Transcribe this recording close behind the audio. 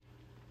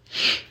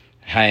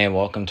Hi, and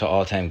welcome to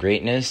All Time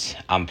Greatness.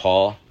 I'm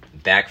Paul,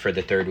 back for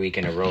the third week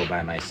in a row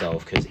by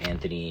myself because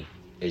Anthony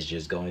is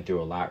just going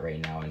through a lot right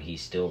now and he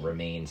still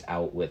remains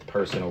out with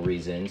personal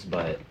reasons,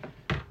 but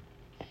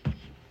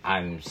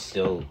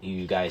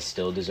you guys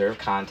still deserve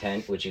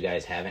content, which you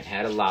guys haven't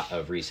had a lot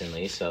of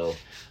recently, so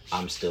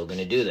I'm still going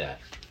to do that.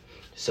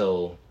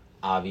 So,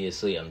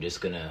 obviously, I'm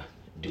just going to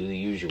do the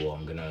usual.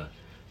 I'm going to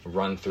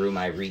run through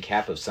my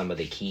recap of some of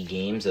the key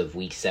games of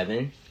Week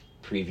 7,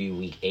 preview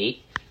Week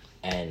 8,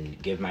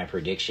 and give my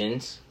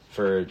predictions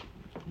for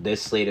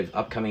this slate of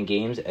upcoming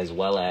games, as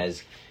well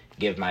as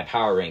give my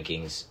power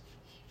rankings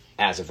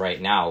as of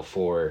right now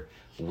for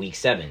Week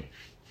 7.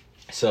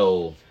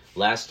 So,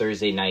 last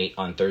Thursday night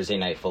on Thursday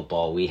Night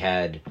Football, we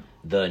had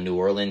the New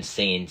Orleans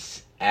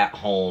Saints at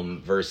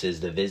home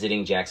versus the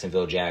visiting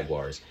Jacksonville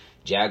Jaguars.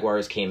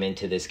 Jaguars came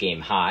into this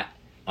game hot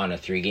on a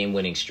 3-game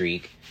winning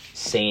streak.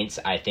 Saints,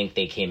 I think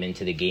they came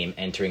into the game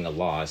entering a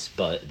loss,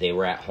 but they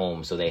were at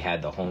home, so they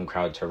had the home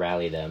crowd to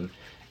rally them.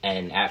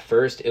 And at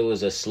first, it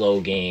was a slow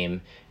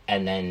game,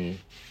 and then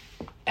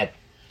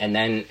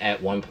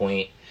at one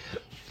point,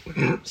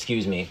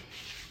 excuse me,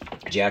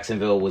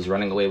 Jacksonville was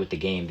running away with the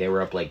game. They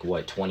were up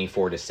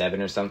 24-7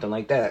 or something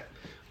like that.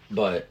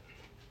 But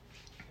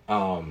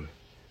New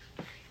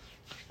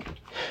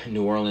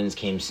Orleans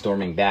came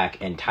storming back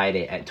and tied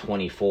it at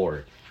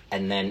 24.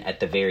 And then at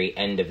the very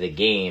end of the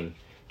game,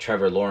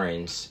 Trevor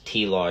Lawrence,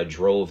 T-Law,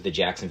 drove the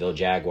Jacksonville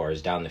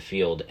Jaguars down the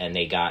field, and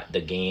they got the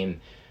game.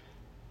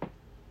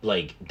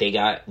 They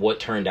got what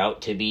turned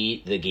out to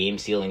be the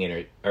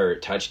game-sealing or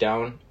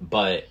touchdown,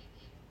 but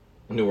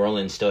New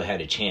Orleans still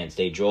had a chance.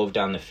 They drove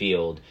down the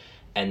field,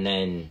 and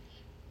then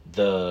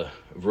the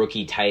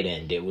rookie tight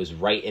end, it was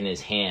right in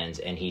his hands,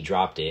 and he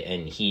dropped it.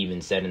 And he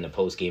even said in the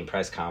post-game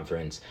press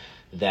conference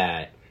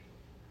that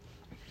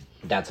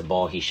that's a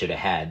ball he should have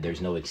had. There's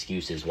no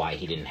excuses why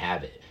he didn't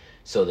have it.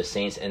 So the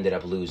Saints ended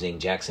up losing.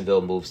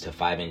 Jacksonville moves to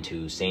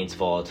 5-2. Saints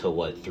fall to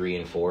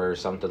 3-4 or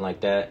something like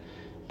that.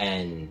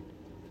 And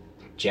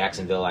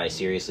Jacksonville, I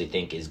seriously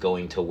think, is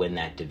going to win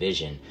that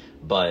division.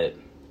 But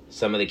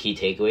some of the key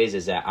takeaways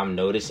is that I'm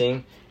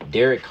noticing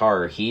Derek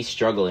Carr, he's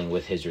struggling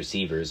with his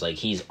receivers.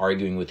 He's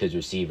arguing with his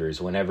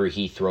receivers. Whenever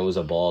he throws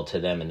a ball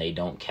to them and they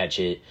don't catch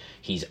it,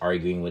 he's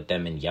arguing with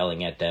them and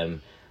yelling at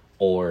them.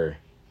 Or,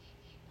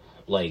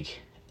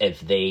 if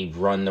they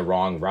run the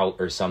wrong route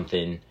or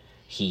something,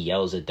 he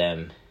yells at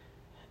them.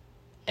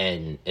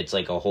 And it's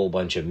a whole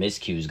bunch of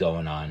miscues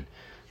going on.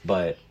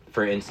 But,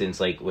 for instance,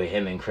 with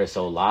him and Chris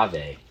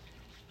Olave,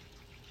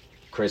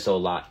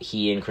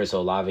 he and Chris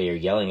Olave are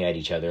yelling at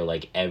each other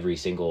every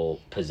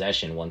single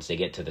possession once they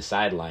get to the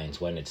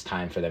sidelines when it's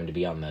time for them to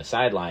be on the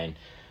sideline,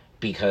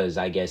 because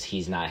I guess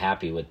he's not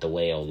happy with the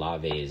way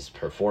Olave is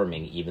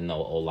performing, even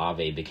though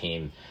Olave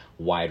became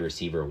wide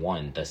receiver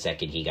 1 the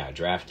second he got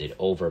drafted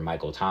over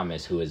Michael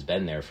Thomas, who has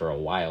been there for a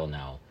while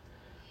now.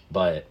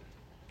 But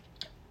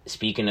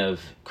speaking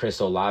of Chris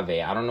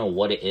Olave, I don't know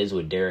what it is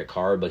with Derek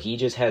Carr, but he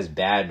just has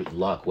bad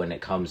luck when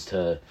it comes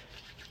to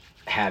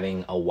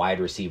having a wide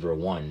receiver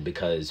 1,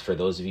 because for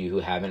those of you who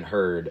haven't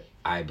heard,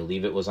 I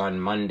believe it was on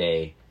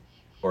Monday,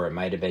 or it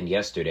might have been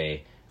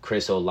yesterday,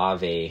 Chris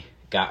Olave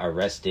got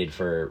arrested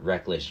for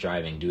reckless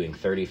driving, doing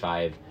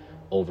 35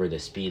 over the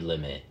speed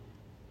limit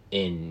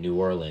in New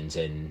Orleans.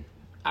 And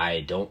I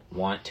don't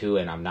want to,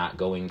 and I'm not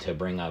going to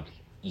bring up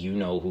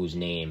whose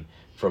name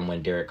from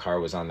when Derek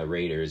Carr was on the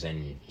Raiders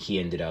and he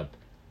ended up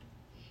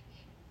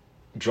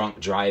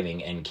drunk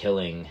driving and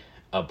killing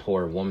a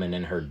poor woman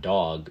and her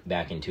dog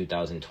back in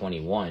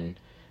 2021.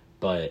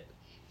 But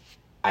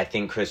I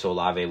think Chris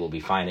Olave will be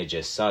fine. It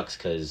just sucks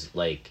because,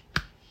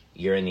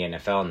 you're in the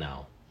NFL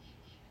now.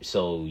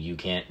 So you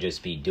can't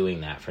just be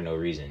doing that for no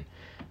reason.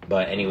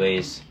 But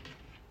anyways,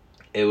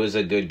 it was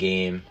a good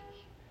game.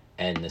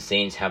 And the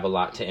Saints have a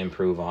lot to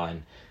improve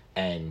on.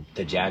 And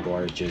the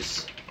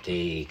Jaguars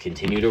they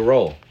continue to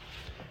roll.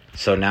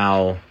 So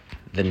now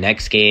the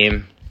next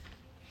game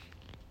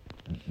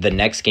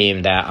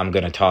that I'm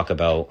going to talk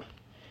about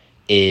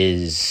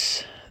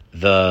is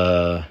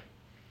let's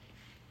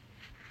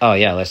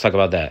talk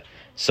about that.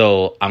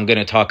 So I'm going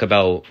to talk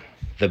about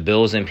the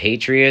Bills and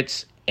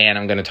Patriots, and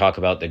I'm going to talk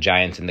about the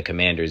Giants and the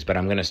Commanders, but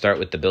I'm going to start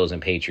with the Bills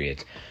and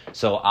Patriots.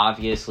 So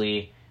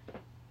obviously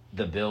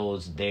the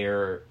Bills,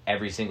 they're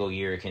every single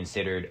year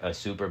considered a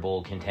Super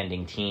Bowl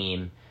contending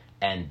team,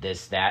 and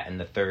this, that, and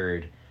the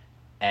third,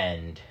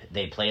 and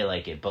they play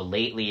like it. But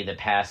lately, the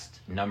past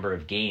number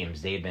of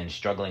games, they've been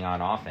struggling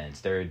on offense.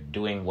 They're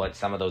doing what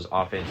some of those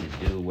offenses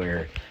do,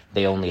 where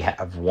they only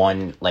have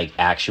one,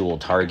 actual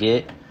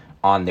target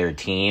on their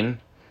team.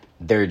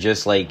 They're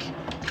just,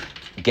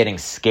 getting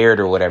scared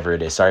or whatever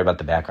it is. Sorry about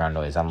the background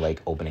noise. I'm,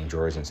 opening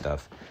drawers and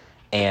stuff.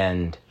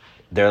 And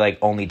they're,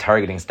 only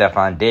targeting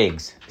Stephon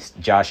Diggs.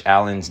 Josh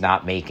Allen's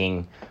not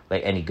making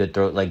any good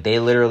throw. They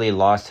literally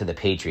lost to the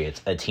Patriots,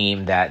 a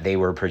team that they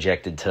were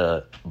projected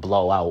to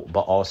blow out, but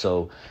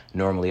also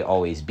normally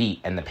always beat.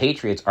 And the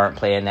Patriots aren't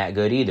playing that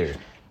good either.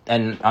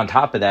 And on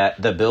top of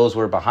that, the Bills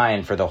were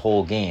behind for the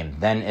whole game.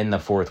 Then in the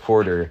fourth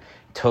quarter,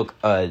 took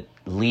a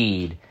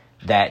lead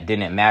that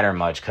didn't matter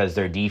much because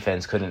their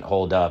defense couldn't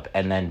hold up,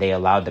 and then they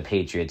allowed the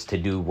Patriots to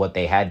do what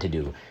they had to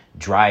do,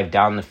 drive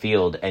down the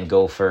field and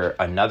go for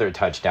another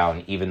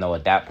touchdown, even though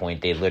at that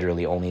point they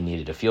literally only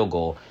needed a field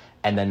goal,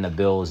 and then the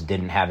Bills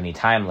didn't have any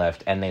time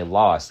left, and they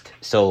lost.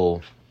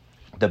 So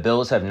the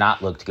Bills have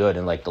not looked good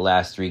in like the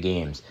last 3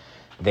 games.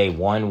 They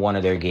won one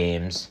of their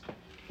games.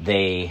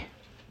 They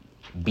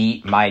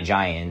beat my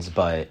Giants,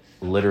 but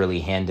literally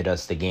handed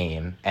us the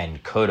game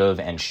and could have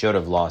and should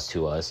have lost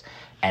to us.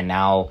 And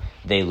now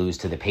they lose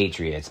to the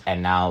Patriots.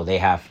 And now they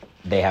have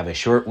a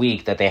short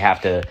week that they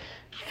have to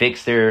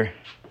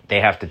they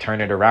have to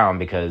turn it around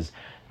because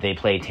they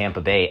play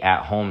Tampa Bay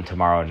at home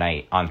tomorrow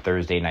night on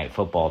Thursday Night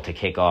Football to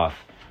kick off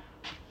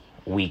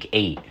week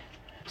 8.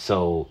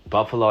 So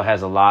Buffalo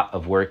has a lot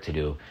of work to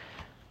do.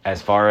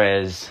 As far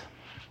as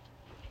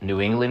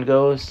New England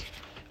goes,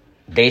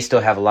 they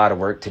still have a lot of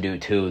work to do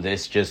too.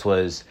 This just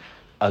was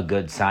a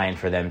good sign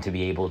for them to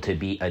be able to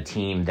beat a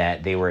team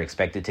that they were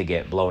expected to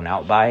get blown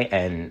out by.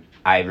 And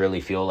I really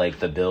feel like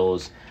the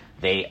Bills,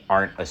 they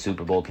aren't a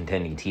Super Bowl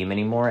contending team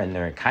anymore, and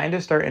they're kind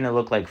of starting to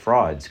look like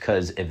frauds,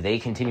 because if they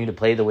continue to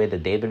play the way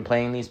that they've been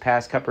playing these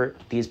past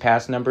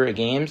number of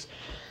games,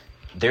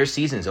 their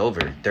season's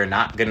over. They're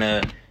not going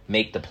to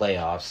make the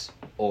playoffs,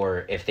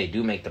 or if they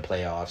do make the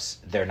playoffs,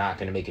 they're not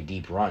going to make a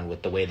deep run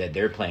with the way that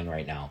they're playing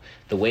right now.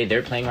 The way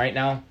they're playing right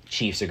now,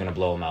 Chiefs are going to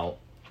blow them out.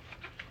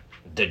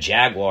 The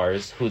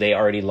Jaguars, who they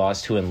already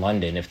lost to in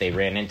London, if they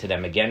ran into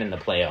them again in the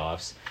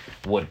playoffs,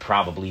 would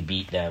probably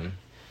beat them.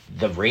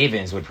 The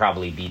Ravens would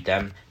probably beat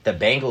them. The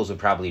Bengals would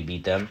probably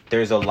beat them.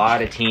 There's a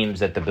lot of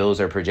teams that the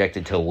Bills are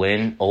projected to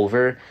win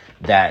over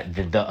that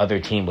the other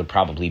team would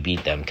probably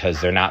beat them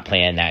because they're not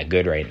playing that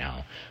good right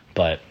now.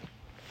 But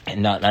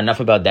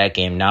enough about that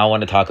game. Now I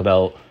want to talk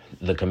about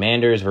the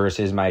Commanders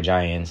versus my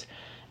Giants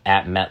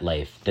at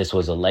MetLife. This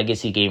was a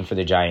legacy game for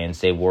the Giants.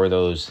 They wore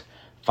those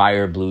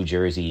fire blue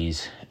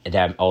jerseys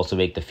that also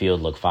make the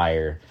field look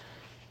fire.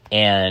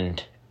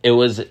 And it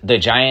was the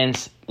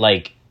Giants,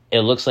 like, it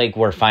looks like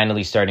we're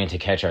finally starting to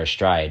catch our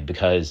stride,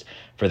 because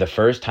for the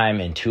first time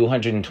in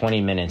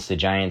 220 minutes, the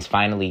Giants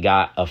finally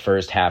got a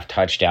first half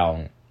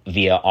touchdown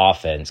via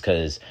offense.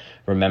 Because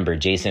remember,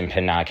 Jason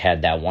Pinnock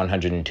had that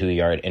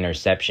 102-yard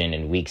interception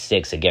in week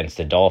 6 against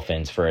the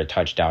Dolphins for a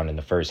touchdown in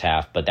the first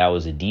half, but that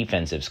was a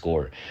defensive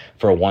score.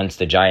 For once,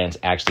 the Giants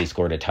actually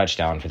scored a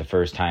touchdown for the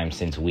first time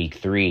since week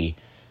 3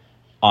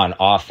 on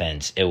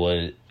offense.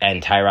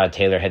 And Tyrod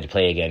Taylor had to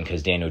play again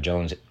because Daniel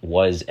Jones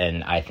was,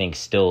 and I think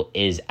still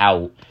is,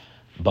 out,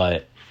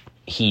 but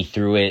he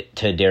threw it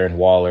to Darren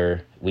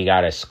Waller. We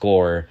got a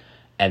score,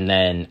 and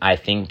then I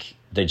think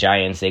the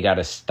Giants, they got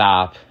a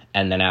stop,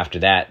 and then after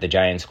that, the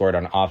Giants scored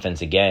on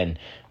offense again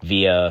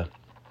via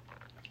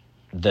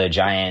the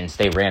Giants.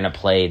 They ran a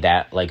play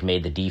that like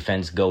made the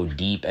defense go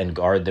deep and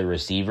guard the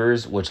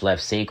receivers, which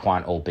left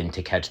Saquon open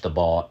to catch the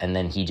ball, and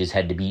then he just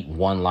had to beat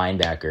one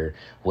linebacker,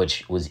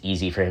 which was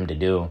easy for him to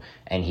do,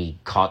 and he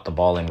caught the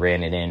ball and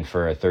ran it in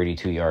for a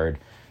 32-yard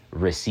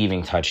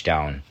receiving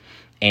touchdown.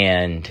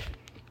 And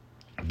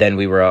then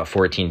we were up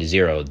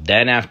 14-0.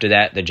 Then after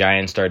that, the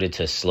Giants started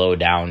to slow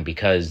down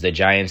because the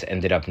Giants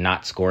ended up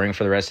not scoring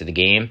for the rest of the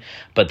game,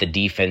 but the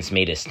defense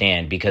made a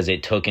stand because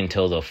it took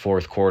until the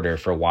fourth quarter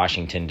for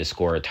Washington to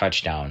score a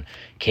touchdown.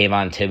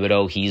 Kayvon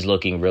Thibodeau, he's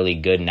looking really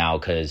good now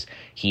because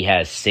he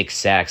has 6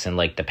 sacks in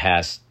like the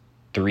past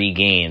 3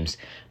 games,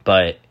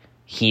 but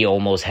he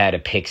almost had a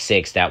pick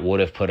 6 that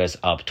would have put us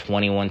up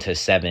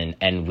 21-7,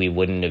 and we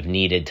wouldn't have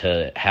needed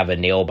to have a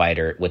nail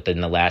biter within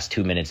the last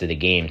 2 minutes of the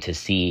game to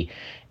see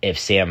if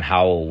Sam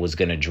Howell was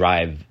going to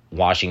drive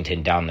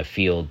Washington down the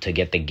field to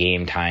get the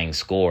game-tying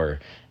score,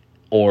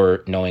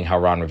 or, knowing how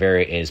Ron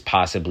Rivera is,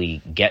 possibly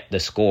get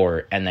the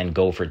score and then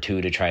go for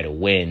 2 to try to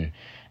win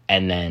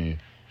and then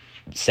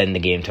send the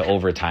game to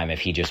overtime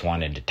if he just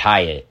wanted to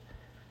tie it.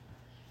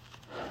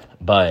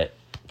 But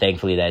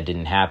thankfully that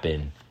didn't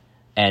happen.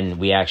 And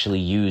we actually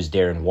used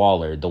Darren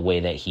Waller the way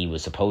that he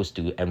was supposed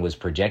to and was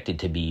projected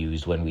to be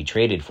used when we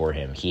traded for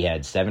him. He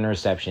had 7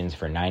 receptions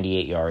for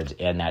 98 yards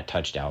and that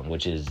touchdown,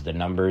 which is the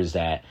numbers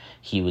that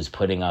he was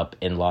putting up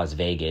in Las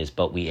Vegas,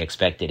 but we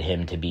expected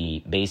him to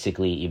be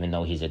basically, even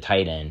though he's a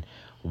tight end,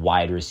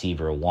 wide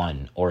receiver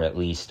 1, or at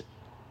least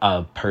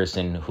a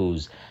person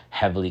who's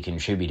heavily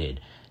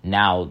contributed.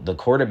 Now, the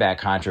quarterback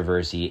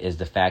controversy is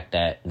the fact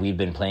that we've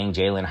been playing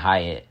Jalen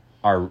Hyatt,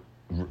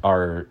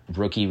 our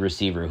rookie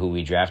receiver who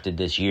we drafted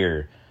this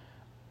year,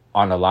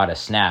 on a lot of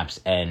snaps,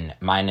 and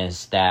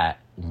minus that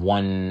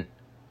 1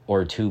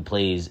 or 2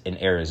 plays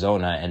in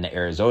Arizona and the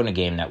Arizona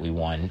game that we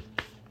won,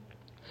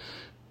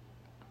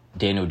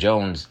 Daniel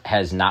Jones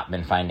has not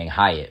been finding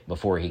Hyatt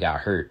before he got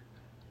hurt.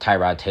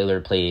 Tyrod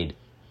Taylor played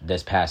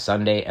this past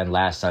Sunday, and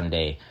last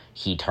Sunday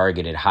he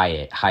targeted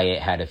Hyatt.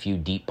 Hyatt had a few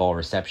deep ball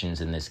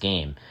receptions in this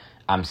game.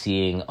 I'm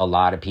seeing a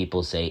lot of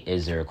people say,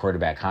 is there a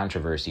quarterback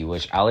controversy?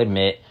 Which I'll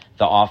admit,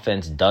 the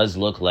offense does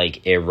look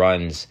like it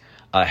runs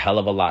a hell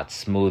of a lot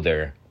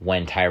smoother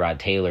when Tyrod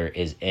Taylor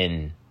is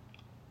in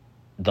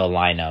the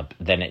lineup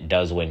than it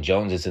does when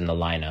Jones is in the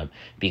lineup,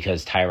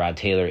 because Tyrod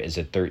Taylor is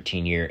a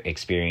 13-year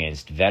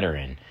experienced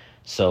veteran.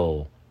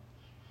 So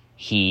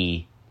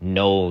he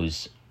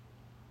knows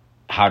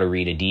how to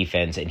read a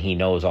defense, and he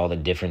knows all the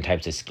different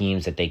types of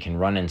schemes that they can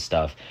run and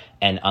stuff.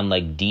 And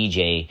unlike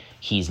DJ,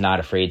 he's not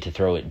afraid to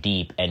throw it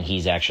deep, and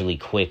he's actually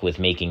quick with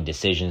making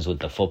decisions with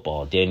the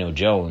football. Daniel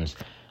Jones,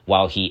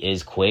 while he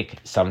is quick,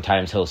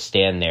 sometimes he'll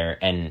stand there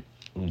and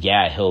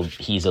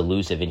he's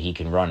elusive and he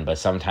can run, but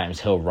sometimes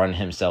he'll run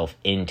himself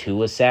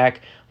into a sack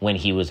when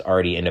he was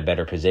already in a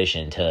better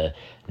position to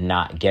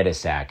not get a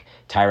sack.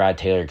 Tyrod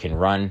Taylor can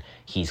run,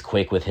 he's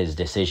quick with his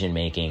decision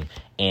making,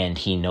 and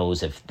he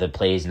knows if the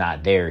play's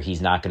not there,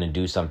 he's not going to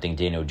do something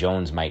Daniel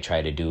Jones might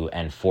try to do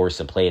and force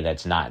a play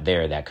that's not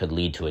there that could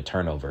lead to a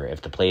turnover.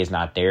 If the play is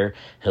not there,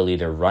 he'll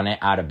either run it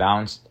out of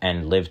bounds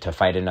and live to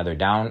fight another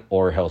down,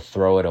 or he'll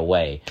throw it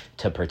away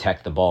to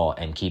protect the ball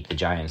and keep the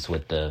Giants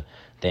with the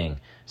thing.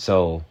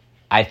 So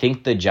I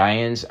think the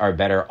Giants are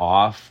better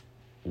off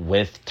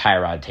with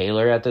Tyrod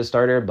Taylor at the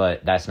starter,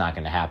 but that's not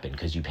going to happen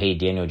because you paid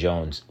Daniel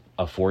Jones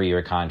a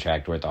 4-year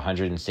contract worth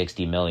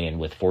 $160 million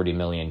with $40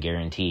 million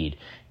guaranteed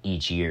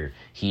each year.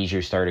 He's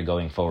your starter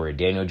going forward.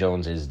 Daniel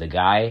Jones is the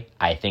guy.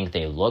 I think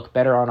they look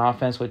better on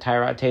offense with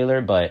Tyrod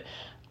Taylor, but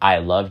I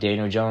love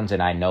Daniel Jones,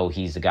 and I know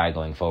he's the guy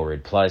going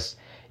forward. Plus,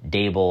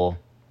 Dable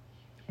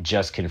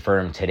just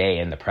confirmed today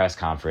in the press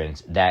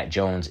conference that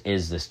Jones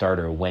is the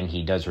starter when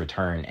he does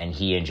return, and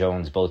he and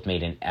Jones both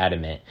made an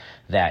adamant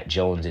that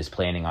Jones is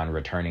planning on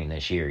returning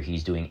this year.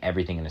 He's doing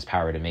everything in his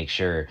power to make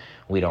sure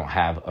we don't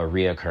have a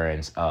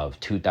reoccurrence of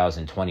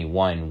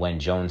 2021 when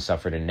Jones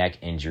suffered a neck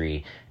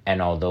injury,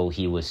 and although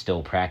he was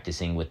still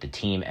practicing with the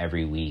team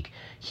every week,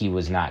 he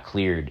was not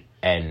cleared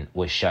and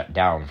was shut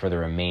down for the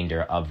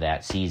remainder of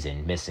that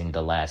season, missing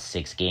the last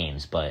 6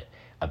 games. But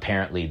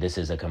apparently this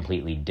is a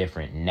completely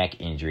different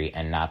neck injury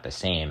and not the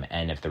same.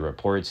 And if the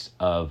reports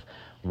of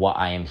what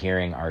I am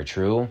hearing are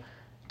true,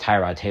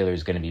 Tyrod Taylor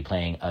is going to be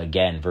playing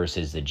again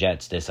versus the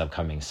Jets this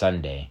upcoming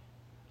Sunday.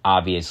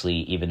 Obviously,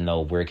 even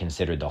though we're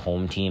considered the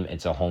home team,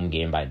 it's a home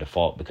game by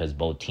default because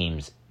both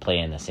teams play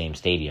in the same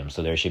stadium.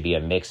 So there should be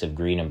a mix of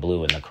green and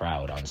blue in the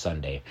crowd on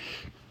Sunday.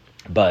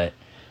 But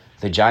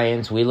the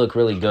Giants, we look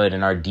really good,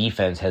 and our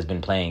defense has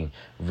been playing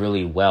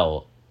really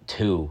well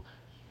too.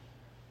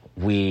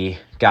 We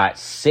got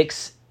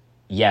 6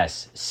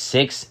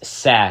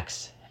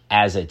 sacks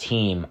as a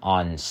team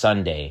on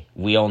Sunday.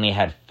 We only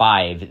had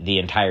 5 the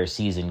entire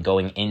season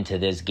going into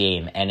this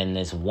game. And in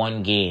this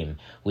one game,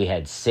 we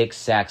had 6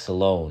 sacks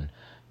alone,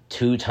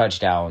 2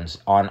 touchdowns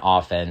on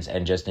offense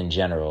and just in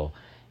general.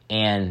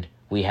 And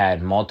we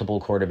had multiple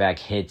quarterback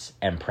hits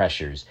and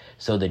pressures.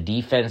 So the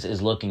defense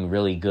is looking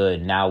really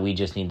good. Now we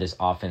just need this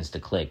offense to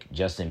click.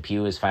 Justin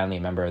Pugh is finally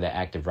a member of the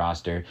active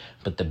roster.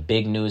 But the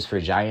big news for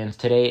Giants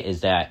today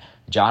is that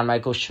John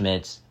Michael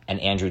Schmitz and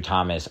Andrew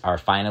Thomas are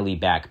finally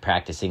back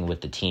practicing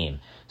with the team.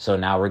 So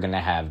now we're going to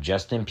have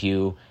Justin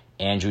Pugh,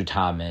 Andrew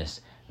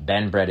Thomas,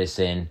 Ben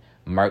Bredesen,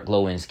 Mark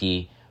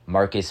Glowinski,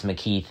 Marcus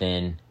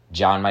McKeithen,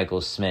 John Michael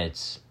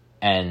Schmitz,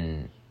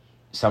 and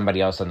somebody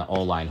else on the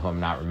O-line who I'm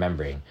not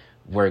remembering.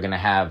 We're going to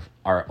have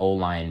our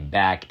O-line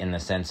back in the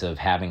sense of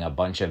having a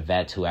bunch of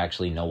vets who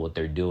actually know what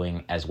they're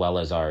doing, as well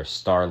as our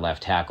star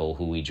left tackle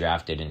who we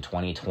drafted in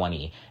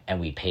 2020, and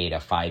we paid a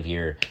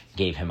 5-year,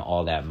 gave him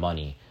all that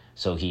money.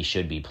 So he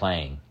should be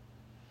playing.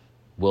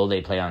 Will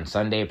they play on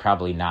Sunday?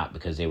 Probably not,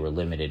 because they were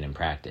limited in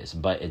practice.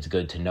 But it's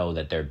good to know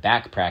that they're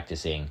back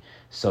practicing,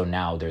 so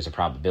now there's a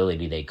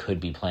probability they could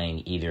be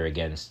playing either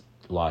against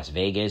Las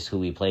Vegas, who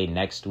we play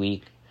next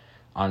week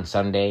on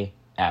Sunday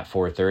at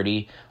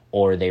 4:30,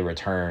 or they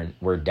return.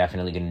 We're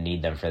definitely going to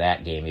need them for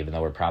that game, even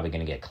though we're probably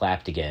going to get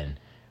clapped again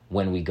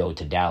when we go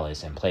to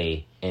Dallas and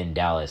play in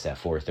Dallas at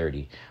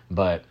 4:30.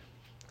 But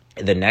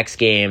the next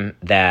game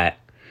that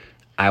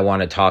I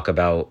want to talk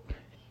about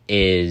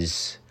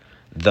is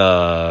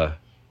the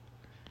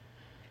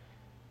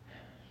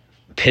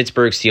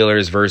Pittsburgh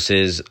Steelers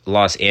versus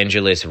Los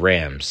Angeles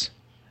Rams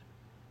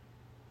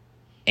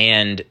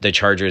and the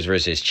Chargers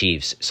versus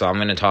Chiefs. So I'm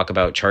going to talk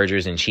about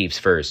Chargers and Chiefs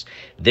first.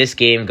 This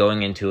game,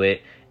 going into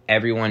it,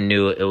 everyone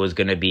knew it was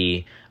going to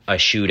be a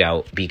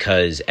shootout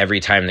because every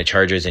time the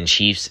Chargers and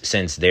Chiefs,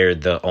 since they're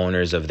the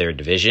owners of their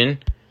division,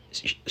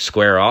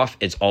 square off,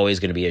 it's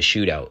always going to be a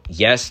shootout.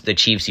 Yes, the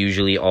Chiefs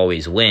usually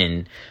always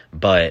win,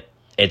 but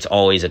it's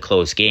always a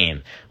close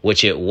game,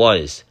 which it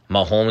was.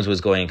 Mahomes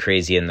was going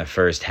crazy in the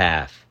first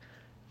half.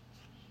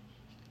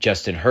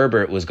 Justin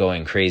Herbert was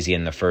going crazy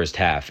in the first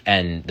half,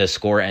 and the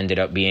score ended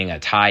up being a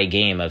tie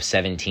game of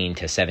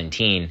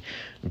 17-17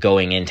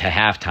 going into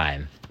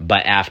halftime.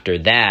 But after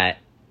that,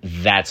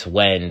 that's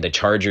when the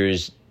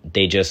Chargers,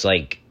 they just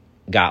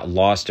got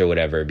lost or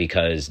whatever,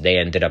 because they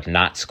ended up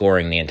not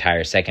scoring the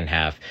entire second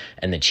half,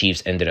 and the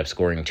Chiefs ended up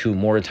scoring 2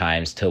 more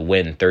times to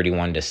win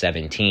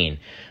 31-17.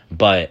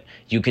 But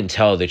you can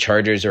tell the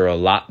Chargers are a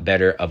lot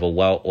better of a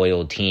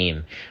well-oiled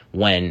team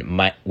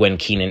when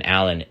Keenan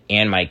Allen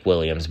and Mike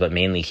Williams, but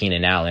mainly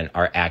Keenan Allen,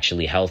 are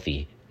actually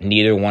healthy.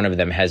 neither one of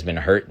them has been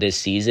hurt this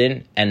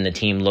season, and the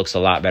team looks a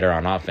lot better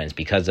on offense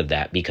because of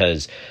that,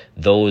 because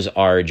those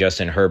are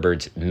Justin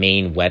Herbert's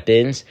main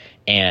weapons,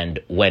 and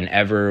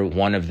whenever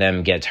one of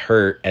them gets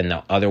hurt and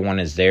the other one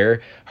is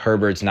there,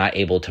 Herbert's not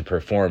able to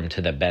perform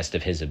to the best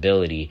of his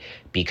ability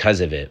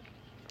because of it.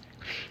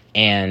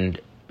 And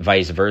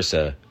vice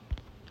versa.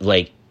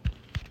 Like,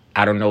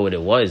 I don't know what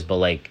it was, but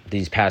like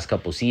these past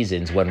couple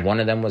seasons, when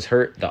one of them was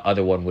hurt, the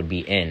other one would be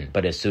in.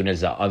 But as soon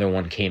as the other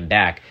one came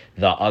back,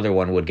 the other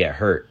one would get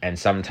hurt. And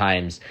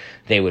sometimes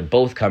they would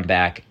both come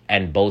back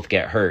and both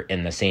get hurt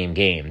in the same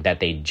game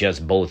that they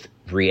just both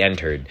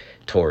re-entered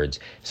towards.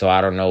 So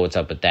I don't know what's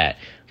up with that.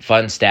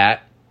 Fun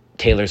stat,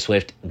 Taylor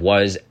Swift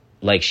was,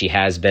 like she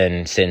has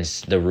been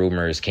since the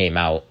rumors came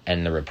out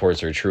and the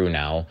reports are true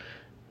now,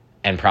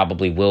 and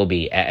probably will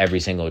be at every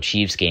single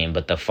Chiefs game.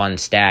 But the fun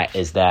stat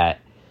is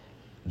that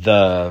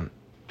the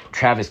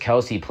Travis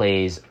Kelce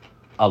plays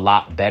a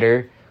lot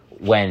better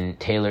when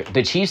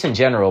the Chiefs in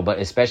general, but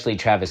especially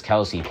Travis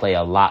Kelce, play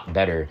a lot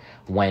better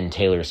when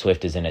Taylor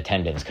Swift is in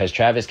attendance. Because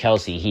Travis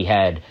Kelce, he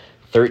had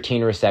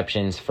 13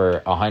 receptions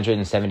for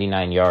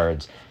 179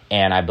 yards,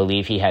 and I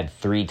believe he had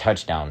 3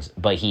 touchdowns.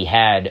 But he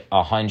had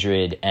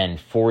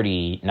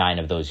 149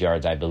 of those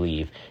yards, I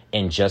believe,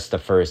 in just the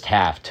first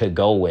half to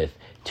go with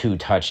 2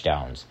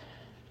 touchdowns.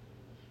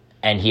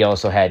 And he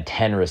also had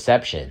 10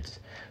 receptions.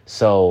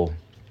 So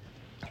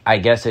I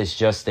guess it's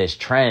just this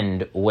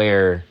trend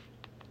where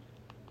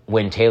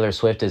when Taylor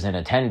Swift is in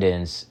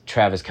attendance,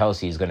 Travis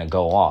Kelce is going to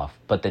go off.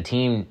 But the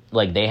team,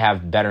 like, they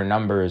have better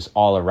numbers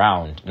all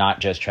around,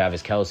 not just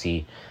Travis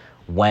Kelce,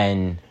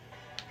 when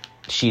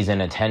she's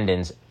in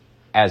attendance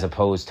as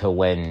opposed to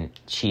when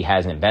she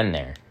hasn't been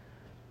there.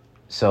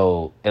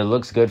 So it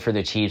looks good for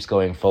the Chiefs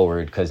going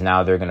forward, because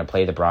now they're going to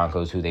play the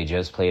Broncos, who they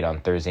just played on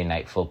Thursday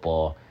Night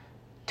Football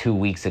 2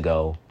 weeks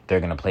ago.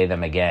 They're going to play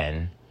them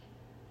again.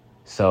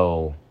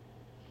 So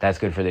that's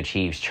good for the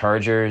Chiefs.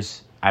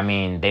 Chargers, I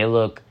mean, they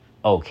look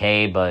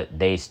okay, but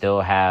they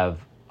still have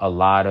a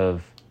lot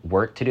of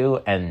work to do.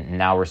 And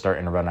now we're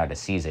starting to run out of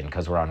season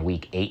because we're on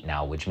week 8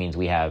 now, which means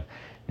we have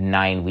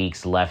 9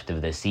 weeks left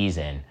of the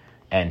season.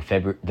 And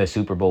the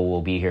Super Bowl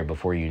will be here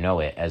before you know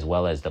it, as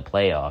well as the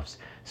playoffs.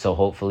 So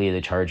hopefully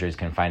the Chargers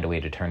can find a way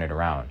to turn it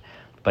around.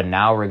 But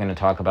now we're going to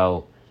talk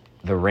about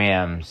the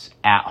Rams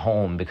at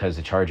home, because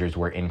the Chargers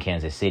were in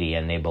Kansas City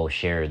and they both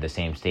share the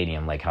same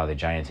stadium, like how the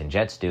Giants and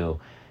Jets do,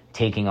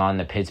 taking on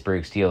the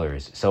Pittsburgh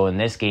Steelers. So in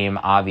this game,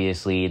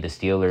 obviously the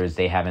Steelers,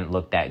 they haven't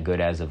looked that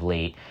good as of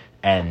late,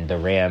 and the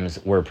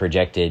Rams were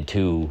projected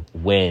to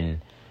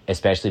win,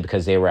 especially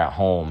because they were at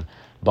home,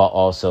 but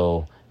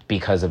also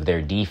because of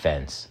their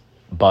defense.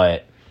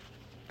 But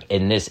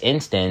in this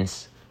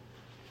instance,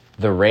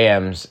 the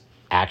Rams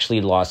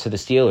actually lost to the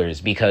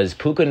Steelers because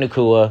Puka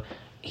Nacua,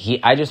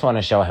 I just want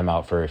to show him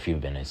out for a few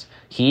minutes.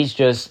 He's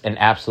just an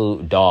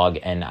absolute dog,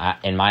 and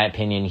in my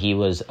opinion, he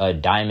was a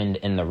diamond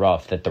in the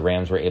rough that the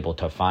Rams were able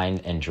to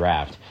find and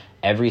draft.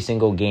 Every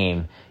single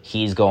game,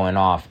 he's going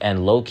off,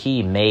 and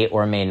low-key may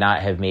or may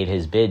not have made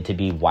his bid to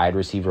be wide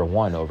receiver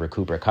 1 over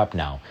Cooper Kupp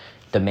now.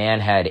 The man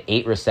had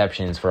 8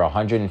 receptions for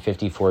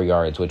 154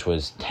 yards, which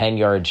was 10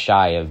 yards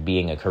shy of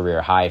being a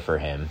career high for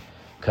him,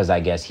 because I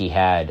guess he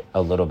had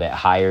a little bit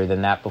higher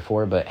than that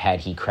before, but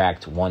had he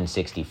cracked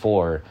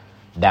 164,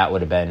 that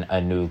would have been a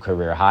new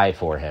career high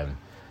for him.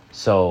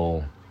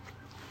 So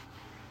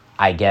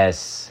I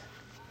guess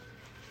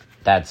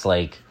that's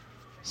like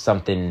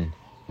something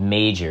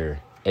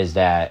major, is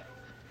that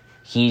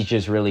he's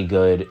just really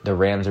good. The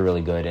Rams are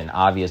really good, and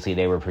obviously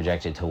they were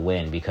projected to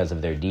win because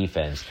of their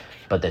defense.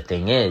 But the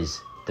thing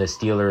is, the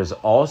Steelers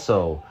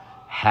also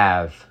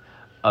have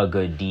a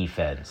good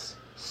defense.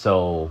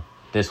 So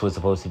this was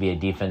supposed to be a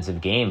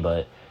defensive game,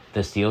 but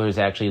the Steelers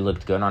actually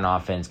looked good on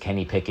offense.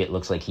 Kenny Pickett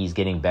looks like he's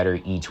getting better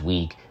each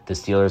week. The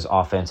Steelers'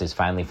 offense is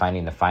finally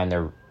beginning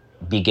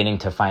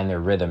to find their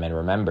rhythm. And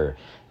remember,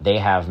 they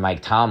have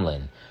Mike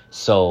Tomlin.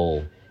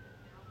 So,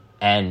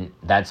 and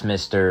that's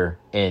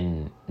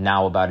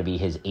now about to be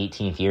his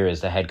 18th year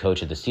as the head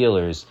coach of the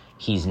Steelers.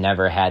 He's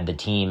never had the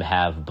team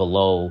have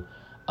below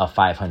a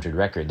 500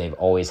 record. They've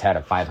always had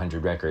a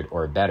 500 record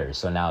or better.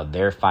 So now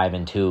they're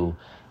 5-2,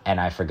 and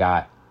I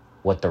forgot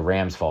what the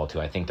Rams fall to.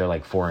 I think they're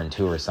like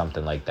 4-2 or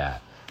something like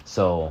that.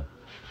 So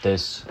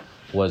this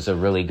was a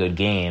really good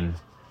game.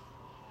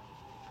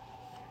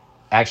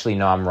 Actually,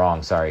 no, I'm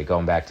wrong. Sorry.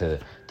 Going back to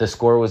the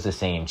score was the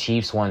same.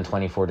 Chiefs won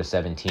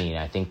 24-17.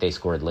 I think they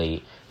scored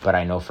late, but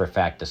I know for a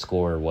fact the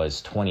score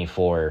was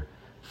 24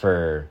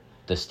 for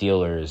the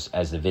Steelers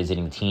as the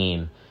visiting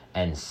team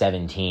and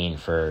 17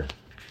 for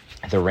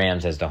the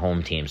Rams as the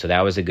home team. So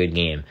that was a good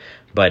game.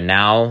 But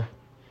now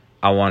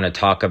I want to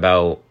talk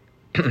about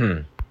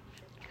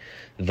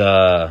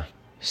the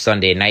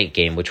Sunday night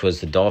game, which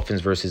was the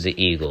Dolphins versus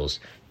the Eagles.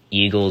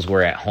 Eagles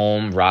were at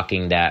home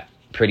rocking that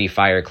Pretty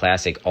Fire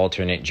Classic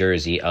alternate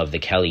jersey of the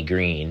Kelly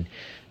Green,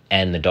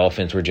 and the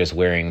Dolphins were just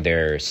wearing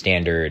their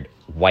standard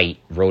white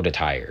road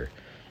attire.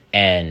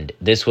 And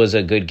this was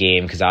a good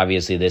game because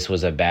obviously this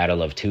was a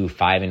battle of 2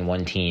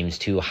 5-1 teams,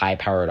 2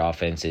 high-powered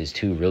offenses,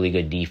 2 really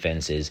good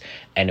defenses,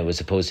 and it was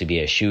supposed to be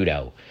a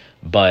shootout.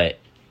 But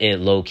it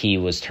low-key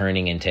was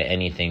turning into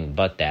anything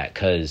but that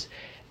because,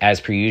 as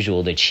per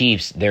usual, the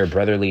Chiefs, their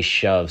brotherly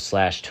shove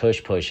 /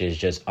 tush push is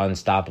just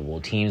unstoppable.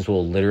 Teams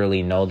will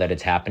literally know that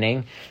it's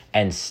happening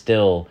and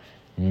still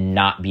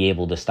not be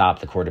able to stop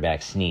the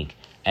quarterback sneak.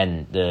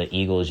 And the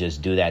Eagles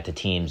just do that to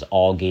teams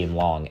all game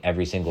long,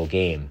 every single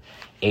game.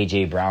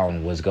 A.J.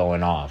 Brown was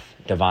going off.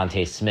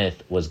 Devontae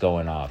Smith was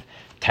going off.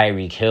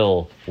 Tyreek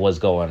Hill was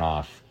going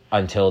off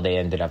until they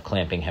ended up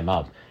clamping him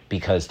up.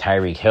 Because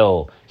Tyreek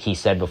Hill, he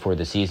said before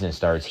the season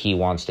starts, he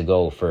wants to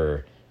go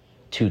for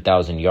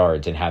 2,000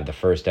 yards and have the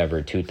first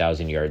ever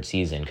 2,000-yard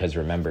season. Because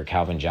remember,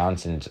 Calvin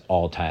Johnson's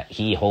all-time,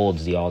 he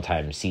holds the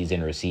all-time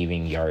season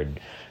receiving yard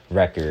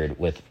record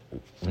with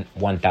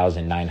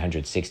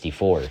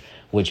 1,964,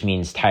 which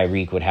means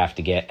Tyreek would have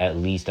to get at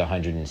least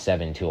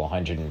 107 to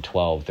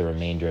 112 the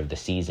remainder of the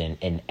season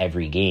in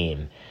every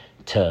game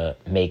to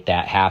make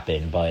that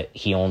happen. But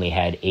he only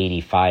had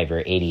 85 or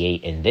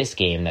 88 in this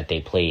game that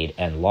they played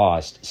and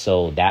lost,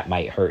 so that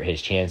might hurt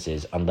his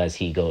chances unless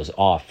he goes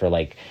off for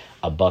like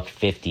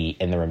 $150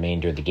 in the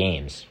remainder of the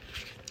games.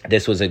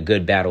 This was a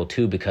good battle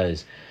too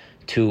because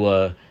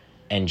Tua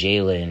and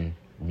Jalen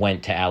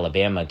went to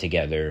Alabama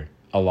together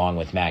along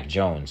with Mac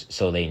Jones,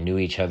 so they knew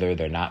each other.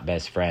 They're not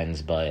best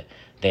friends, but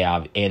they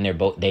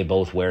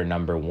both wear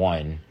number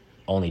 1.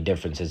 Only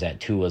difference is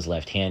that Tua's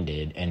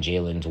left-handed and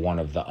Jalen's one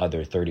of the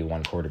other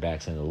 31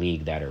 quarterbacks in the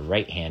league that are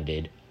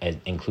right-handed,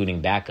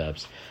 including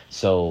backups.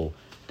 So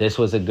this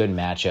was a good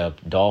matchup.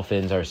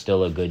 Dolphins are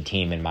still a good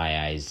team in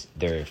my eyes.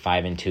 They're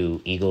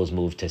 5-2. Eagles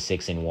moved to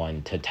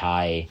 6-1 to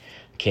tie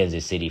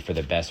Kansas City for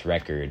the best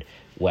record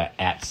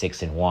at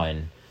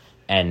 6-1.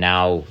 And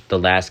now the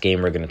last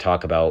game we're going to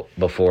talk about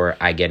before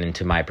I get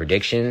into my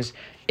predictions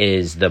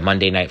is the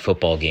Monday Night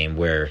Football game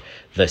where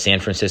the San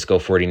Francisco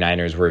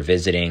 49ers were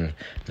visiting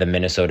the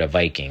Minnesota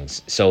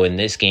Vikings. So in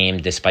this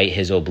game, despite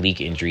his oblique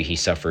injury he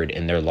suffered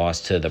in their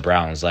loss to the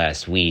Browns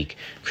last week,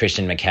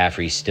 Christian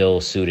McCaffrey still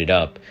suited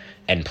up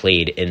and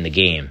played in the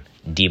game.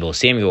 Deebo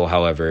Samuel,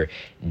 however,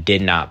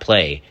 did not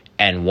play.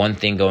 And one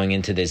thing going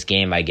into this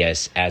game, I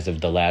guess, as of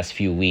the last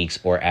few weeks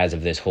or as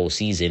of this whole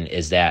season,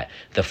 is that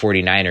the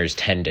 49ers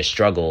tend to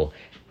struggle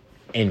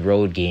in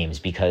road games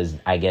because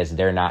I guess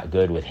they're not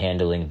good with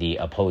handling the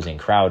opposing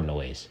crowd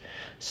noise.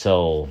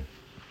 So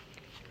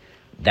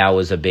that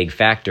was a big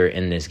factor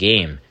in this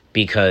game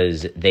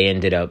because they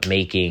ended up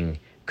making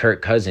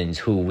Kirk Cousins,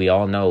 who we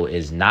all know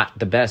is not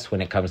the best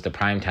when it comes to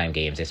primetime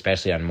games,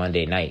 especially on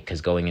Monday night,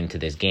 because going into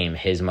this game,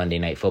 his Monday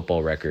Night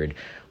Football record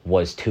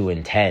was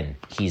 2-10.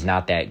 He's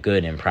not that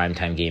good in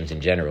primetime games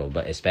in general,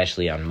 but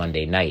especially on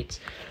Monday nights.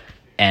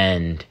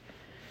 And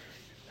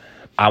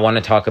I want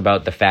to talk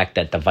about the fact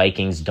that the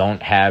Vikings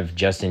don't have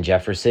Justin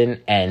Jefferson,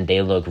 and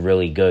they look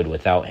really good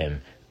without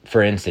him.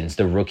 For instance,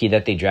 the rookie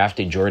that they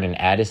drafted, Jordan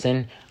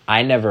Addison,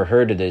 I never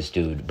heard of this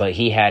dude, but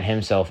he had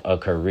himself a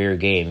career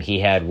game.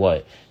 He had,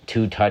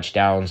 2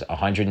 touchdowns,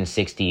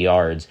 160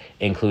 yards,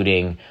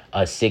 including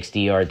a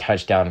 60-yard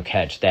touchdown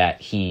catch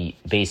that he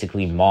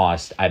basically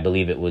mossed. I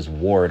believe it was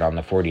Ward on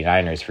the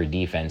 49ers for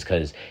defense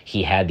because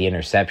he had the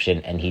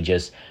interception and he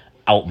just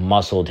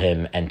out-muscled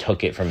him and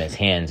took it from his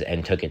hands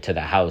and took it to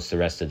the house the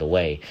rest of the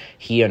way.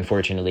 He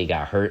unfortunately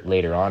got hurt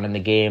later on in the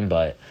game,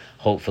 but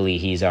hopefully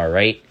he's all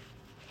right.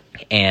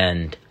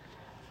 And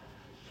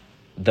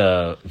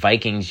the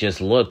Vikings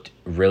just looked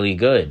really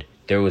good.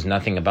 There was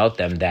nothing about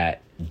them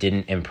that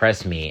didn't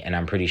impress me, and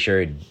I'm pretty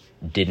sure it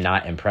did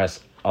not impress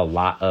a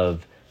lot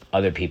of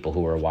other people who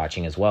were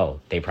watching as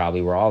well. They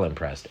probably were all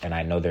impressed, and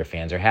I know their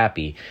fans are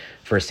happy.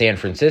 For San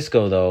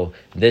Francisco, though,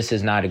 this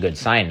is not a good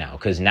sign now,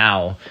 because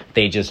now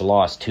they just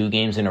lost 2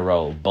 games in a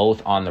row,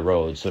 both on the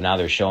road, so now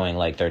they're showing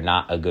like they're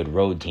not a good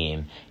road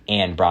team,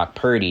 and Brock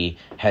Purdy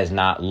has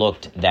not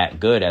looked that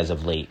good as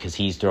of late, because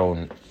he's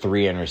thrown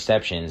 3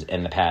 interceptions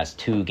in the past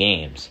 2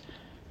 games.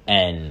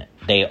 And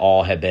they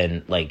all have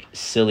been like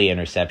silly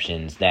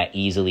interceptions that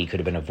easily could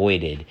have been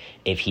avoided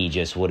if he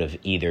just would have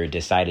either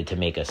decided to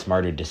make a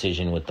smarter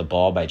decision with the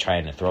ball by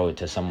trying to throw it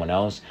to someone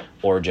else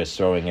or just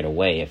throwing it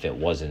away if it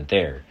wasn't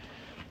there.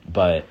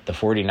 But the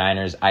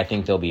 49ers, I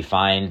think they'll be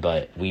fine.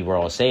 But we were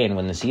all saying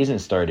when the season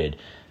started,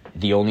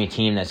 the only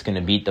team that's going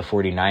to beat the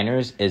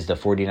 49ers is the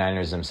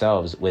 49ers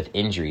themselves with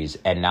injuries.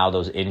 And now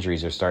those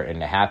injuries are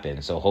starting to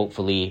happen. So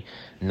hopefully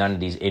none of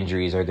these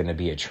injuries are going to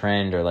be a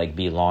trend or like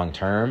be long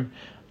term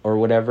or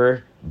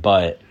whatever,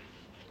 but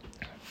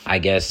I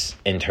guess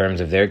in terms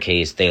of their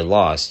case, they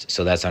lost,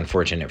 so that's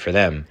unfortunate for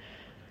them.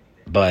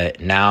 But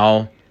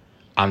now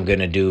I'm going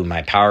to do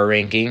my power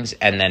rankings,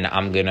 and then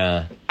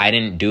I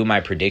didn't do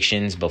my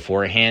predictions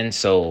beforehand,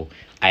 so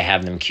I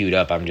have them queued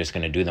up. I'm just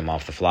going to do them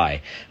off the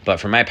fly. But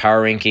for my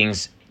power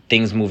rankings,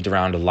 things moved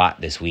around a lot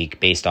this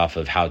week based off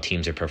of how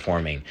teams are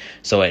performing.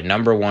 So at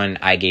number 1,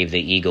 I gave the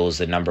Eagles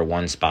the number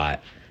 1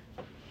 spot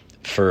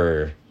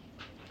for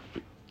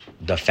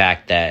the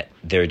fact that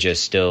they're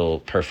just still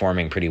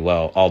performing pretty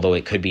well, although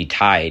it could be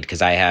tied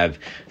because I have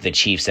the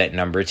Chiefs at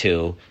number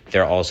 2.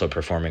 They're also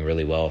performing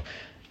really well.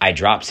 I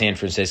dropped San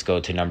Francisco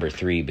to number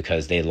 3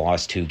 because they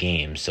lost 2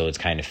 games, so it's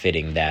kind of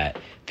fitting that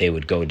they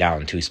would go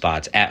down 2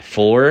 spots. At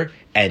 4,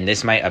 and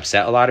this might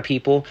upset a lot of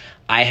people,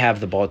 I have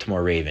the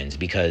Baltimore Ravens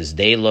because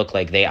they look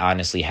like they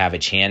honestly have a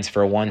chance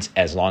for once,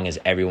 as long as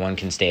everyone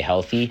can stay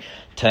healthy,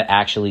 to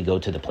actually go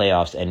to the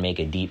playoffs and make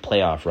a deep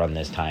playoff run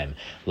this time.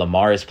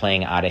 Lamar is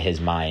playing out of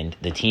his mind.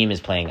 The team is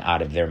playing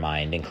out of their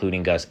mind,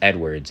 including Gus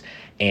Edwards,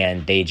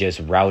 and they just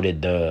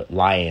routed the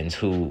Lions,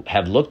 who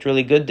have looked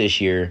really good this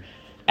year,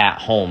 at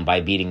home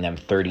by beating them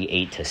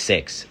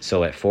 38-6.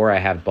 So at 4, I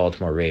have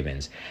Baltimore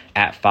Ravens.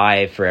 At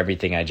 5, for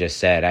everything I just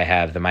said, I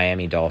have the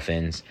Miami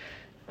Dolphins.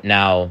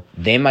 Now,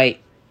 they might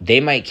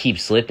keep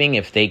slipping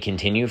if they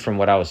continue from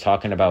what I was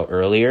talking about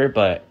earlier,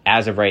 but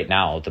as of right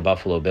now, the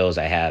Buffalo Bills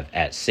I have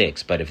at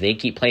 6. But if they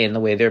keep playing the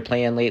way they're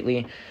playing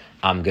lately,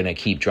 I'm going to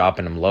keep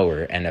dropping them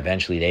lower, and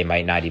eventually they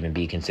might not even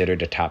be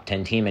considered a top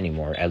 10 team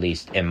anymore, at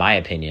least in my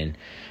opinion.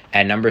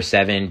 At number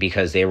 7,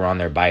 because they were on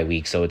their bye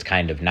week, so it's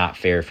kind of not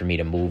fair for me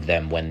to move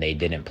them when they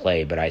didn't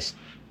play, but I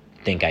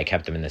think I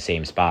kept them in the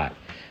same spot.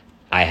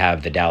 I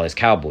have the Dallas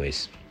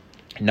Cowboys.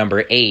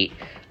 Number 8,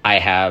 I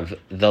have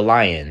the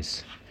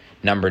Lions.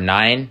 Number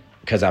 9,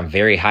 because I'm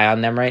very high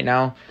on them right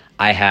now,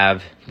 I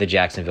have the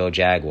Jacksonville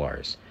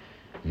Jaguars.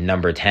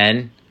 Number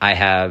 10, I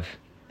have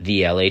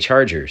the LA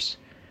Chargers.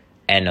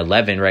 And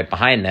 11, right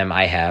behind them,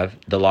 I have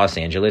the Los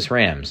Angeles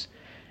Rams.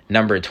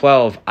 Number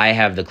 12, I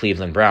have the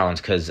Cleveland Browns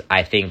because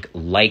I think,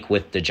 like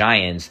with the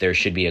Giants, there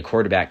should be a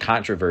quarterback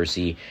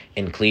controversy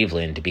in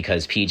Cleveland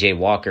because P.J.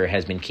 Walker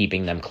has been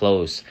keeping them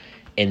close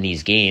in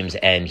these games.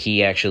 And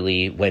he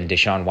actually, when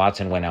Deshaun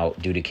Watson went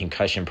out due to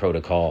concussion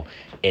protocol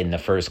in the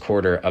first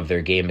quarter of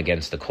their game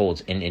against the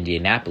Colts in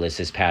Indianapolis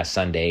this past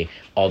Sunday,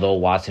 although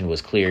Watson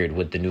was cleared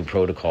with the new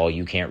protocol,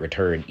 you can't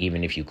return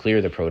even if you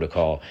clear the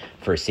protocol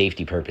for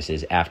safety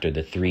purposes after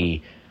the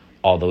 3,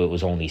 although it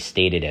was only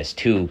stated as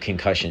 2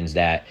 concussions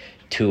that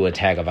Tua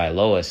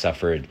Tagovailoa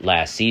suffered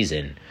last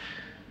season.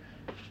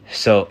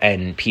 So,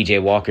 and P.J.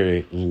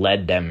 Walker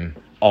led them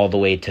all the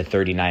way to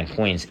 39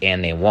 points,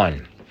 and they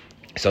won.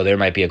 So there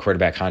might be a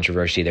quarterback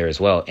controversy there as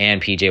well.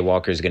 And P.J.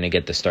 Walker is going to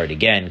get the start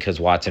again because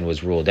Watson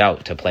was ruled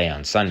out to play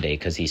on Sunday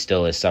because he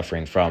still is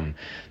suffering from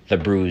the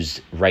bruised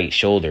right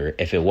shoulder.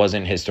 If it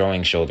wasn't his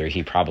throwing shoulder,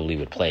 he probably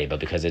would play. But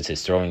because it's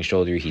his throwing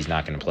shoulder, he's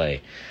not going to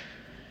play.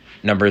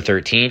 Number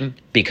 13,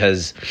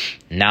 because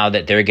now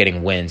that they're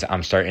getting wins,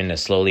 I'm starting to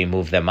slowly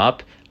move them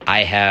up.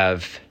 I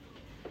have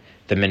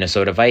the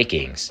Minnesota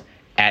Vikings.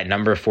 At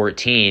number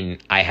 14,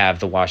 I have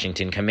the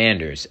Washington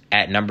Commanders.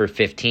 At number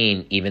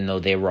 15, even though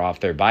they were on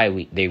their bye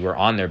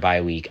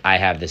week, I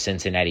have the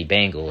Cincinnati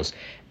Bengals.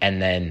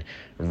 And then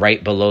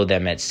right below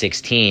them at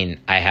 16,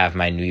 I have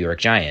my New York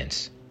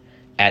Giants.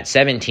 At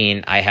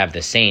 17, I have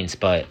the Saints,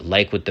 but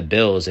like with the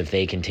Bills, if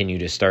they continue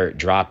to start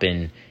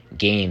dropping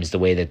games the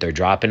way that they're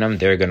dropping them,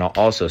 they're going to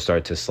also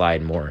start to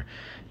slide more.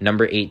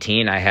 Number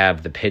 18, I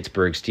have the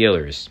Pittsburgh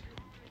Steelers.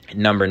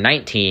 Number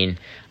 19,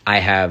 I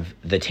have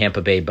the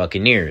Tampa Bay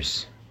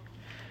Buccaneers.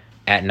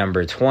 At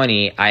number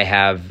 20, I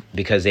have,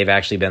 because they've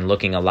actually been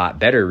looking a lot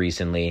better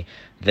recently,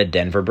 the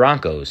Denver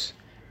Broncos.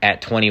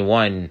 At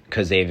 21,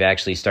 because they've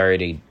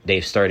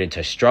started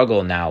to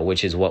struggle now,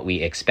 which is what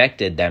we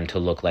expected them to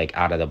look like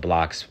out of the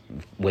blocks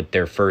with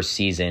their first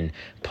season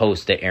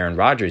post the Aaron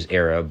Rodgers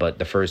era, but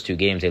the first 2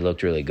 games they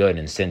looked really good,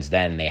 and since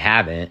then they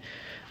haven't.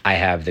 I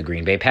have the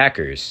Green Bay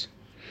Packers.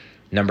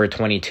 Number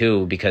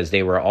 22, because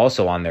they were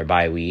also on their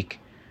bye week,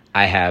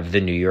 I have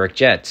the New York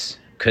Jets.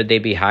 Could they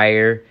be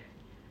higher?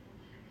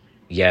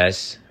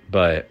 Yes,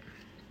 but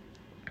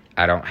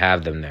I don't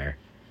have them there.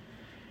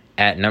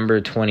 At number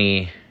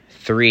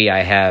 23, I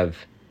have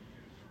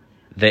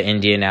the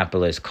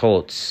Indianapolis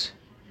Colts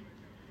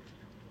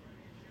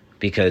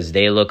because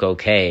they look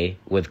okay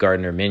with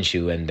Gardner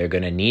Minshew, and they're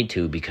going to need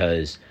to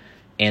because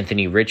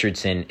Anthony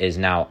Richardson is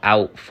now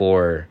out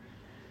for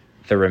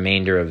the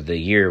remainder of the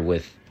year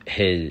with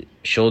his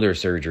shoulder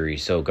surgery.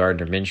 So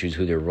Gardner Minshew is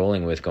who they're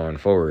rolling with going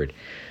forward.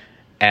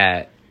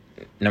 At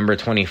number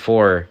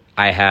 24,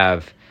 I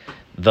have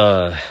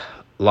the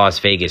Las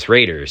Vegas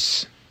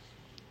Raiders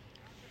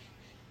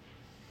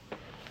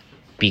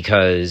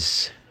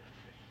because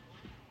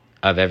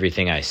of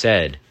everything I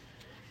said.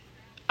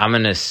 I'm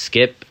going to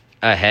skip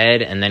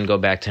ahead and then go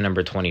back to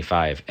number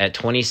 25. At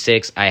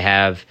 26, I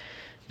have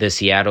the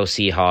Seattle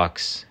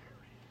Seahawks.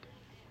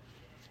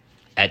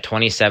 At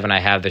 27,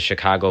 I have the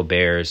Chicago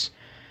Bears.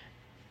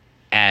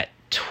 At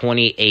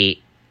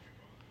 28,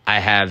 I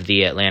have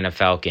the Atlanta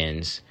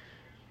Falcons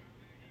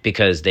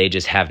because they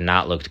just have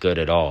not looked good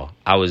at all.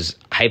 I was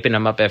hyping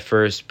them up at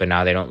first, but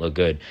now they don't look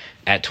good.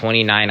 At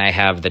 29, I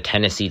have the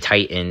Tennessee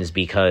Titans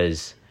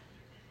because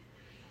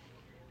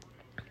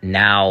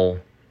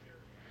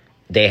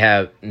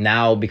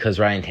because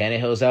Ryan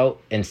Tannehill's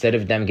out, instead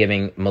of them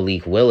giving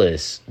Malik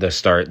Willis the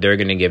start, they're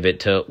going to give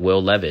it to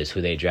Will Levis,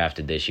 who they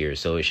drafted this year.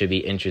 So it should be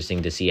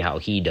interesting to see how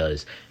he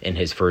does in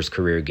his first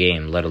career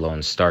game, let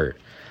alone start.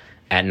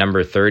 At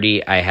number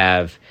 30, I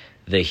have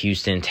the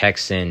Houston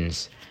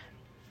Texans.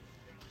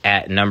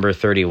 At number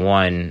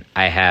 31,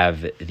 I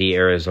have the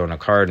Arizona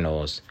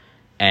Cardinals.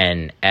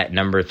 And at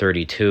number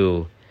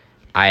 32,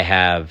 I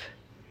have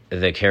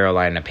the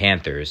Carolina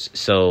Panthers.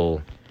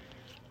 So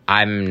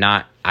I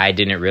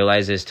didn't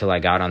realize this till I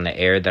got on the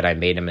air that I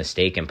made a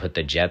mistake and put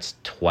the Jets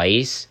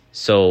twice.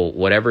 So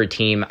whatever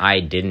team I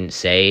didn't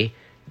say,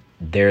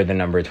 they're the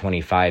number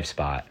 25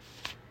 spot.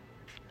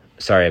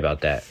 Sorry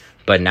about that.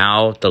 But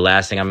now the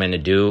last thing I'm going to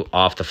do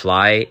off the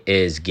fly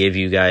is give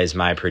you guys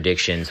my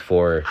predictions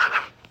for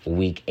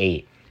week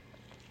 8.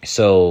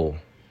 So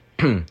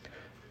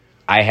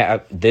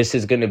this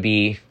is going to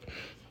be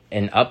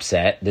an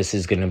upset. This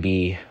is going to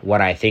be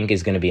what I think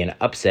is going to be an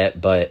upset,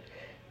 but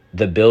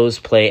the Bills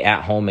play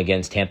at home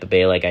against Tampa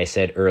Bay, like I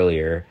said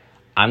earlier.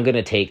 I'm going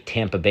to take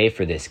Tampa Bay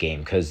for this game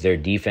because their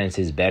defense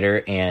is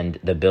better and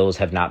the Bills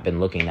have not been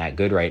looking that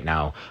good right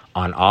now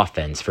on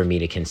offense for me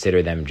to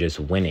consider them just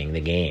winning the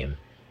game.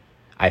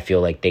 I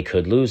feel like they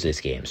could lose this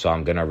game, so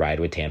I'm going to ride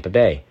with Tampa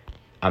Bay.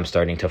 I'm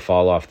starting to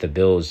fall off the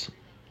Bills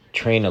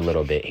train a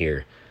little bit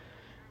here.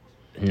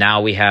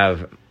 Now we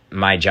have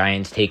my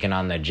Giants taking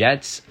on the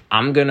Jets.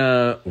 I'm going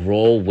to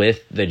roll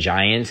with the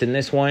Giants in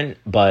this one,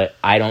 but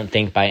I don't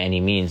think by any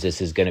means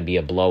this is going to be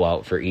a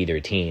blowout for either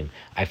team.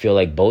 I feel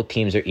like both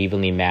teams are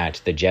evenly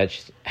matched. The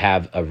Jets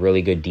have a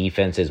really good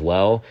defense as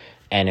well,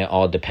 and it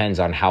all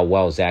depends on how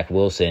well Zach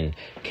Wilson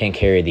can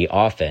carry the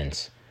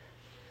offense.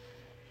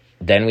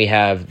 Then we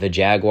have the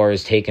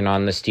Jaguars taking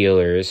on the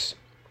Steelers.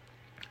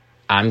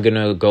 I'm going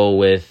to go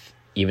with,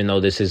 even though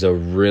this is a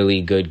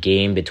really good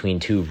game between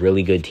two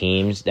really good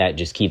teams that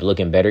just keep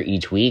looking better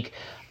each week,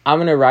 I'm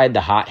going to ride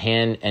the hot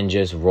hand and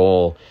just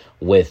roll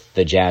with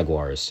the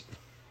Jaguars.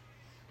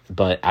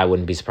 But I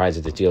wouldn't be surprised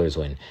if the Steelers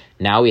win.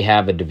 Now we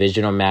have a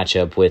divisional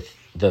matchup with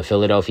the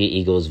Philadelphia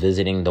Eagles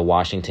visiting the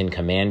Washington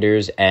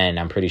Commanders, and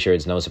I'm pretty sure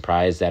it's no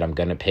surprise that I'm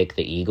going to pick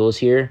the Eagles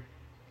here.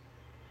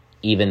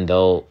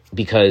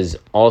 Because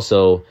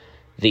also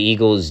the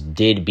Eagles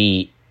did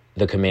beat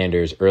the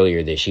Commanders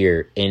earlier this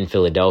year in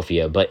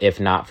Philadelphia, but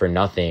if not for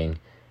nothing,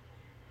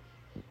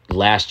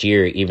 last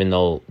year, even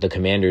though the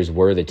Commanders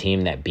were the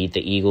team that beat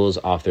the Eagles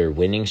off their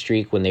winning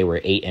streak when they were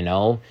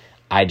 8-0,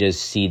 I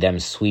just see them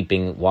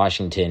sweeping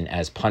Washington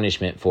as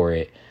punishment for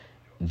it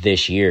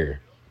this year.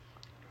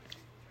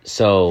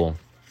 So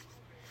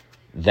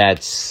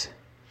that's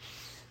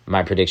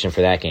my prediction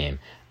for that game.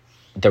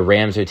 The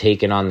Rams are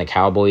taking on the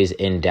Cowboys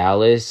in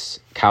Dallas.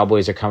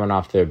 Cowboys are coming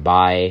off their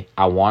bye.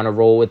 I want to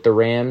roll with the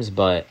Rams,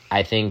 but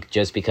I think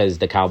just because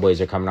the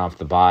Cowboys are coming off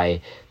the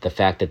bye, the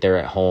fact that they're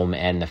at home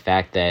and the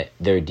fact that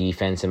their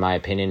defense, in my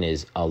opinion,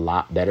 is a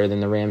lot better than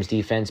the Rams'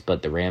 defense,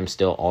 but the Rams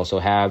still also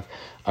have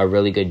a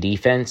really good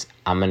defense,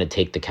 I'm going to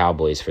take the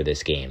Cowboys for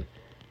this game.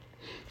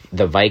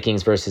 The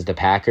Vikings versus the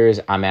Packers,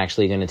 I'm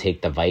actually going to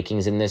take the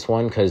Vikings in this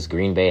one because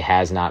Green Bay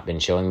has not been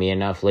showing me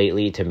enough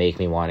lately to make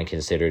me want to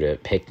consider to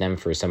pick them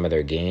for some of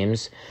their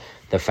games.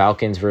 The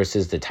Falcons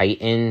versus the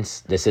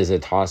Titans, this is a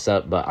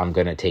toss-up, but I'm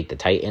going to take the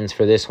Titans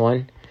for this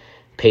one.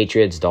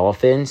 Patriots,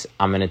 Dolphins,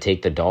 I'm going to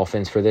take the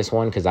Dolphins for this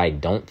one because I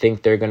don't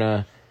think they're going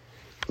to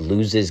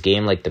lose this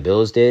game like the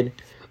Bills did.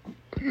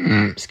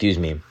 Excuse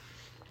me.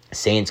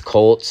 Saints,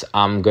 Colts,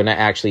 I'm going to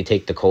actually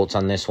take the Colts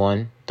on this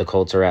one. The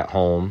Colts are at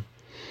home.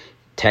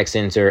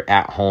 Texans are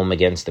at home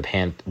against the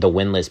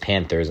winless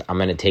Panthers. I'm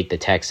going to take the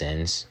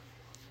Texans.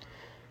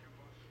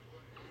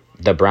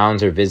 The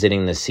Browns are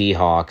visiting the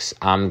Seahawks.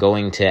 I'm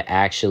going to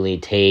actually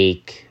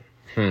take...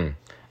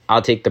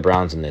 I'll take the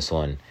Browns in this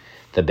one.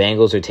 The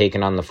Bengals are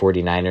taking on the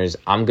 49ers.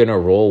 I'm going to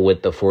roll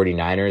with the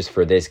 49ers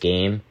for this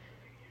game.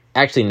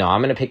 Actually, no,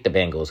 I'm going to pick the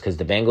Bengals because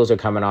the Bengals are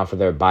coming off of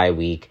their bye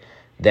week.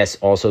 This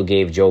also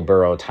gave Joe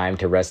Burrow time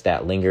to rest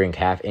that lingering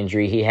calf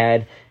injury he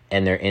had,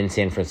 and they're in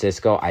San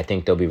Francisco. I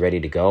think they'll be ready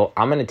to go.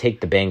 I'm going to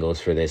take the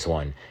Bengals for this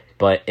one.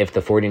 But if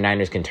the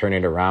 49ers can turn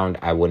it around,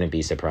 I wouldn't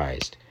be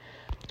surprised.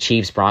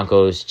 Chiefs,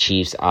 Broncos,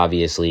 Chiefs,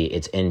 obviously,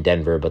 it's in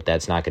Denver, but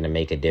that's not going to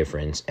make a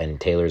difference,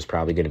 and Taylor's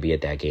probably going to be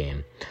at that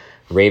game.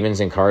 Ravens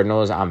and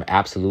Cardinals, I'm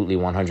absolutely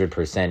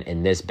 100%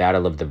 in this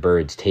battle of the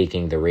birds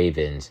taking the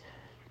Ravens,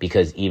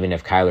 because even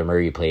if Kyler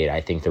Murray played,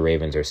 I think the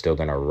Ravens are still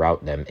going to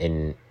rout them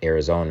in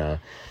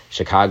Arizona.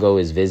 Chicago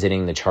is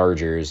visiting the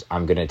Chargers.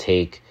 I'm going to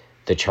take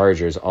the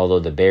Chargers, although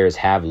the Bears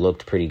have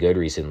looked pretty good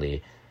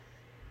recently.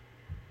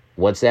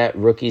 What's that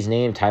rookie's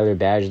name? Tyler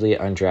Badgley,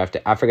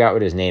 undrafted. I forgot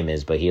what his name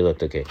is, but he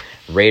looked okay.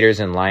 Raiders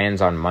and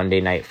Lions on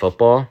Monday Night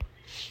Football.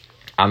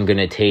 I'm going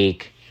to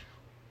take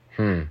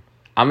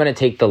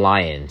the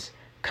Lions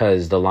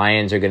because the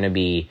Lions are going to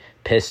be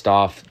pissed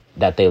off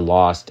that they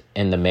lost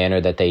in the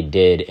manner that they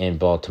did in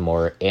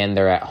Baltimore, and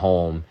they're at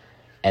home,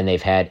 and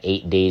they've had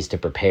 8 days to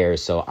prepare,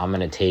 so I'm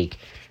going to take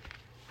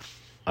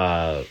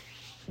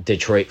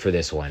Detroit for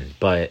this one.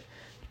 But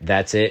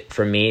that's it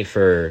for me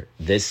for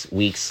this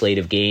week's slate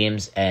of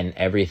games and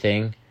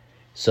everything.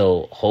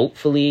 So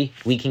hopefully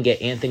we can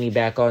get Anthony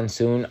back on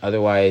soon.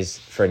 Otherwise,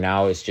 for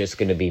now, it's just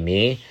going to be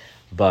me.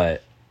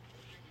 But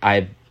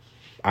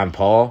I'm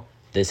Paul.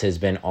 This has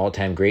been All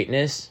Time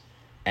Greatness,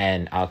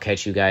 and I'll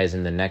catch you guys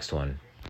in the next one.